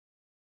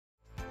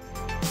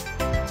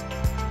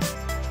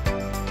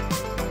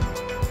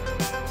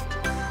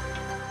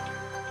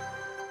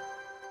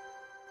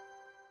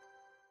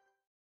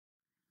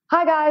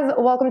Hi guys,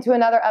 welcome to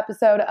another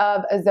episode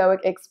of Ezoic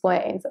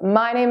Explains.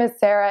 My name is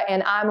Sarah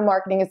and I'm a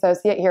marketing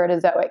associate here at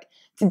Ezoic.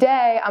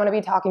 Today, I'm going to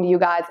be talking to you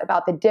guys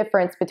about the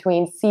difference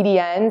between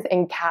CDNs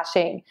and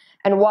caching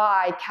and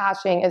why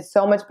caching is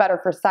so much better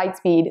for site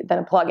speed than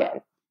a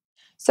plugin.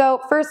 So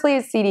firstly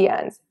is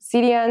CDNs.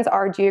 CDNs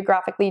are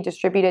geographically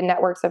distributed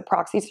networks of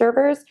proxy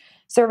servers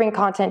serving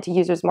content to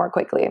users more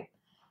quickly.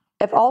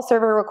 If all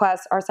server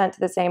requests are sent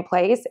to the same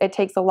place, it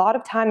takes a lot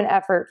of time and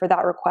effort for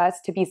that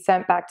request to be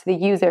sent back to the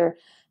user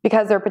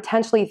because there are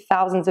potentially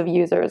thousands of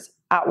users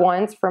at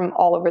once from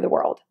all over the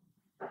world.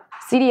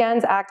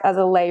 CDNs act as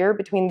a layer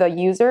between the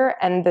user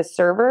and the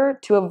server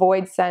to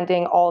avoid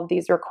sending all of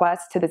these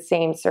requests to the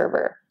same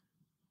server.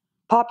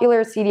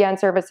 Popular CDN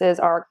services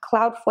are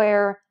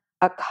Cloudflare,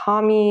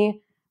 Akami,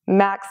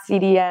 Max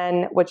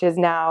CDN, which is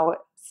now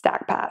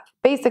StackPath.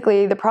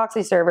 Basically, the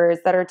proxy servers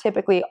that are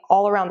typically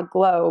all around the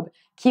globe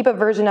keep a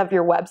version of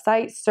your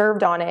website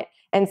served on it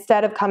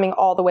instead of coming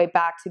all the way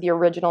back to the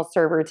original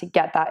server to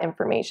get that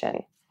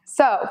information.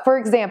 So, for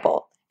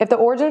example, if the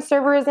origin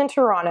server is in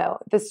Toronto,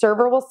 the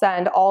server will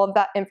send all of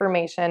that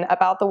information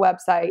about the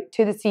website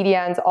to the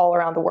CDNs all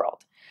around the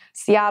world.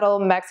 Seattle,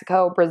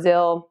 Mexico,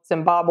 Brazil,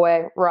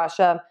 Zimbabwe,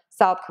 Russia,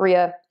 South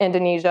Korea,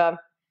 Indonesia,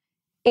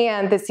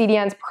 and the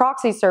CDN's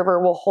proxy server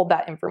will hold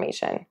that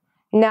information.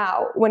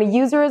 Now, when a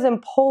user is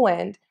in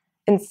Poland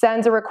and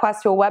sends a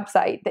request to a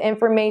website, the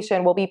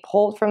information will be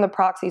pulled from the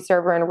proxy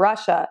server in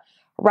Russia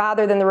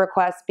rather than the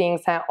request being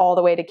sent all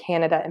the way to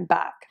Canada and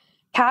back.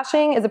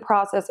 Caching is a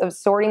process of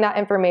sorting that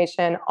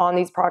information on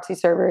these proxy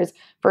servers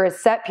for a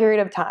set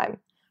period of time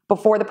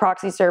before the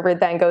proxy server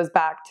then goes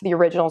back to the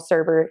original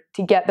server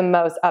to get the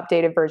most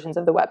updated versions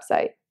of the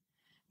website.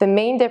 The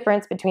main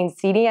difference between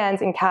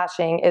CDNs and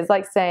caching is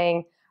like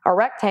saying a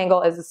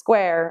rectangle is a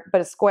square,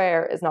 but a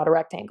square is not a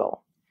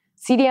rectangle.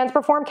 CDNs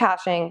perform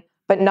caching,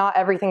 but not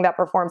everything that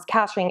performs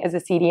caching is a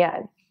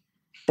CDN.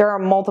 There are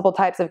multiple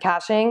types of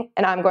caching,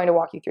 and I'm going to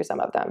walk you through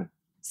some of them.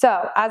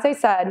 So, as I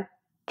said,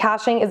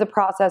 caching is a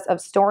process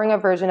of storing a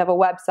version of a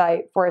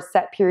website for a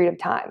set period of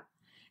time.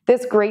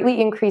 This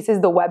greatly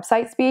increases the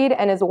website speed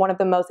and is one of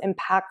the most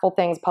impactful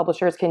things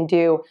publishers can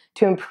do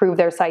to improve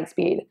their site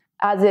speed,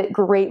 as it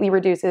greatly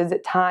reduces the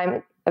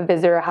time a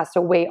visitor has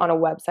to wait on a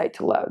website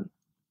to load.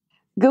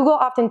 Google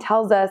often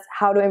tells us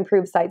how to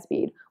improve site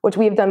speed, which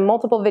we have done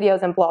multiple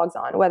videos and blogs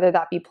on, whether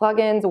that be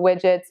plugins,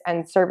 widgets,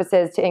 and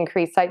services to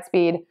increase site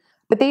speed.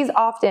 But these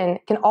often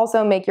can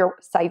also make your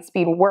site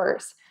speed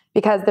worse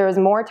because there is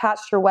more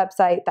attached to your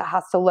website that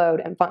has to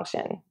load and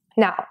function.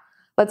 Now,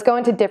 let's go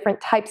into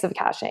different types of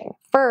caching.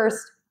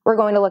 First, we're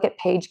going to look at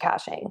page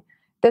caching.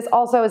 This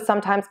also is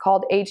sometimes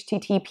called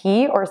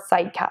HTTP or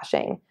site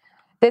caching.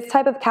 This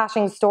type of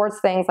caching stores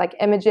things like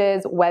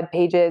images, web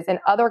pages, and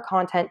other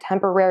content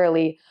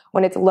temporarily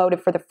when it's loaded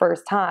for the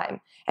first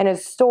time and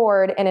is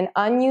stored in an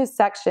unused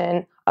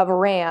section of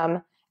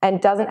RAM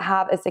and doesn't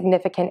have a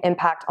significant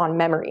impact on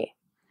memory.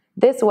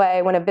 This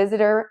way, when a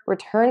visitor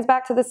returns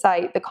back to the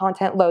site, the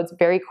content loads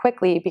very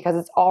quickly because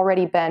it's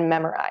already been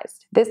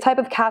memorized. This type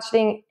of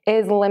caching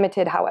is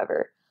limited,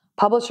 however.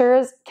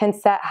 Publishers can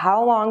set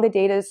how long the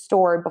data is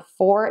stored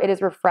before it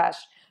is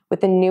refreshed with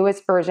the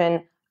newest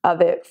version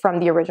of it from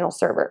the original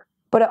server.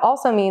 But it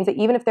also means that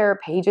even if there are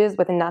pages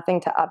with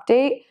nothing to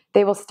update,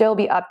 they will still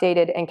be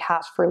updated and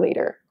cached for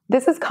later.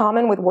 This is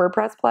common with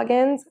WordPress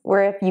plugins,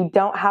 where if you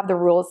don't have the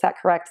rules set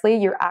correctly,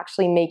 you're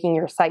actually making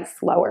your site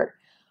slower,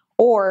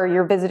 or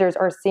your visitors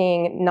are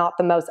seeing not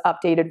the most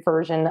updated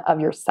version of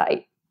your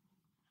site.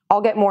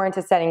 I'll get more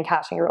into setting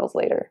caching rules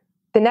later.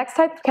 The next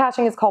type of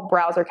caching is called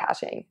browser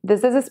caching.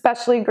 This is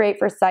especially great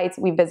for sites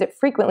we visit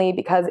frequently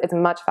because it's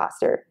much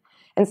faster.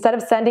 Instead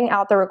of sending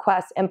out the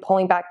request and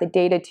pulling back the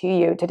data to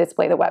you to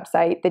display the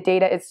website, the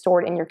data is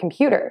stored in your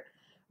computer.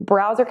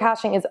 Browser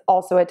caching is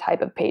also a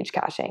type of page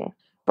caching.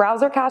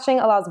 Browser caching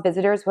allows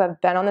visitors who have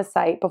been on the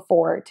site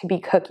before to be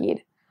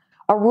cookied.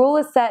 A rule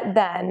is set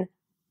then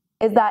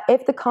is that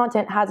if the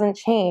content hasn't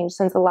changed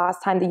since the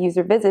last time the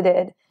user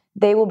visited,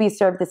 they will be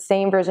served the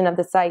same version of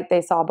the site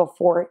they saw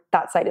before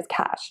that site is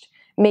cached,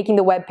 making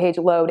the web page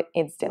load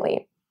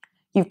instantly.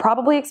 You've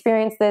probably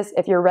experienced this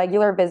if you're a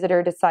regular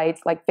visitor to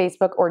sites like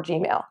Facebook or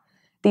Gmail.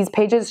 These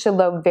pages should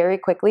load very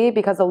quickly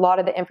because a lot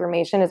of the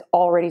information is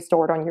already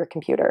stored on your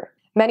computer.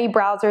 Many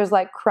browsers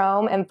like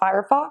Chrome and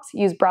Firefox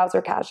use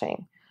browser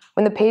caching.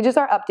 When the pages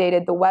are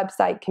updated, the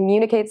website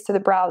communicates to the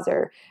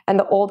browser and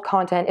the old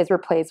content is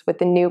replaced with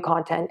the new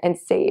content and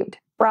saved.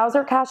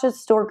 Browser caches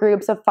store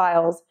groups of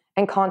files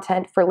and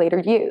content for later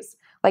use,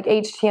 like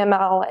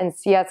HTML and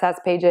CSS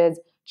pages,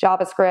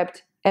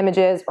 JavaScript,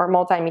 images, or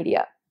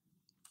multimedia.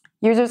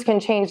 Users can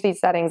change these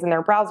settings in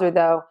their browser,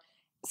 though,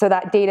 so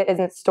that data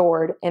isn't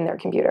stored in their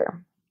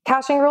computer.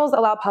 Caching rules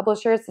allow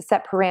publishers to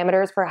set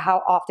parameters for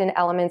how often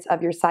elements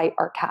of your site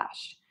are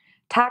cached.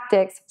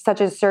 Tactics,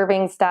 such as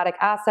serving static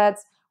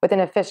assets with an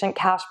efficient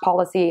cache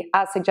policy,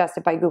 as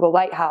suggested by Google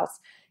Lighthouse,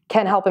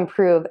 can help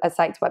improve a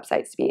site's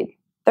website speed.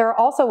 There are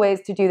also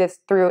ways to do this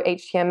through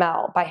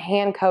HTML by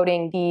hand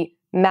coding the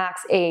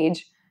max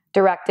age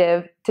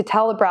directive to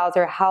tell the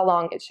browser how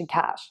long it should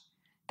cache.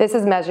 This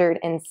is measured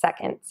in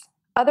seconds.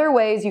 Other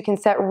ways you can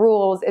set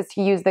rules is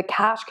to use the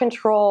cache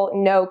control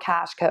no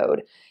cache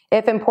code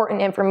if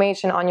important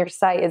information on your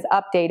site is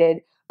updated,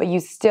 but you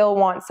still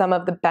want some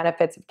of the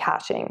benefits of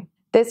caching.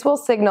 This will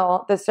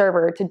signal the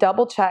server to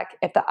double check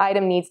if the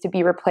item needs to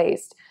be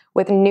replaced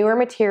with newer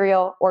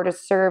material or to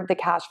serve the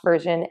cache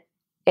version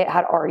it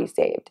had already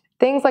saved.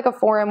 Things like a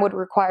forum would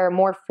require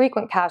more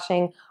frequent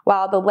caching,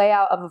 while the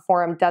layout of a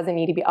forum doesn't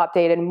need to be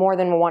updated more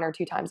than 1 or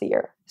 2 times a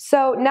year.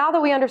 So now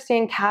that we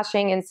understand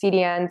caching and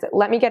CDNs,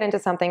 let me get into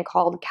something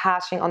called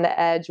caching on the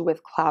edge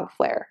with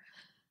Cloudflare.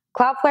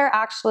 Cloudflare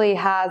actually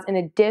has an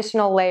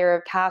additional layer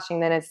of caching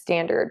than is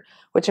standard,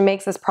 which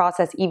makes this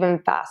process even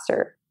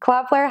faster.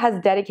 Cloudflare has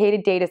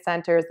dedicated data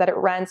centers that it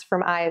rents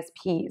from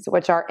ISPs,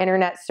 which are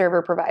internet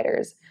server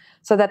providers,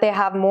 so that they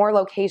have more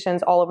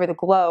locations all over the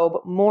globe,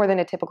 more than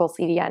a typical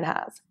CDN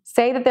has.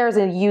 Say that there's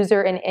a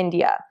user in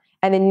India,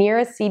 and the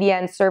nearest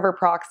CDN server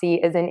proxy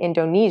is in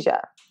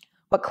Indonesia.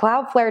 What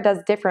Cloudflare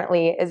does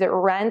differently is it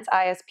rents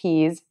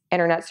ISPs,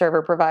 internet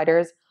server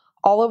providers,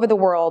 all over the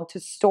world to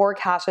store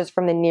caches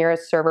from the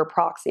nearest server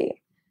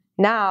proxy.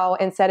 Now,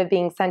 instead of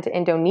being sent to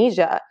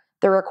Indonesia,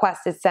 the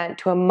request is sent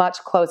to a much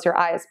closer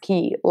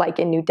ISP, like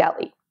in New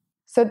Delhi.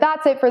 So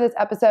that's it for this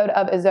episode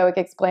of Ezoic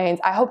Explains.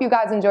 I hope you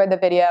guys enjoyed the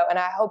video, and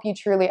I hope you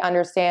truly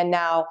understand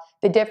now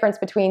the difference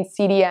between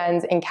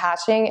CDNs and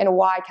caching and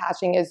why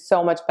caching is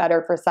so much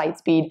better for site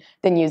speed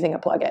than using a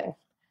plugin.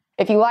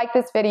 If you like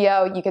this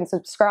video, you can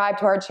subscribe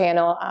to our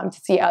channel to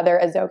see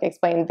other Ezoic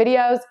Explains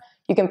videos.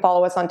 You can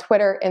follow us on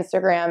Twitter,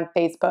 Instagram,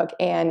 Facebook,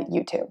 and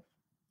YouTube.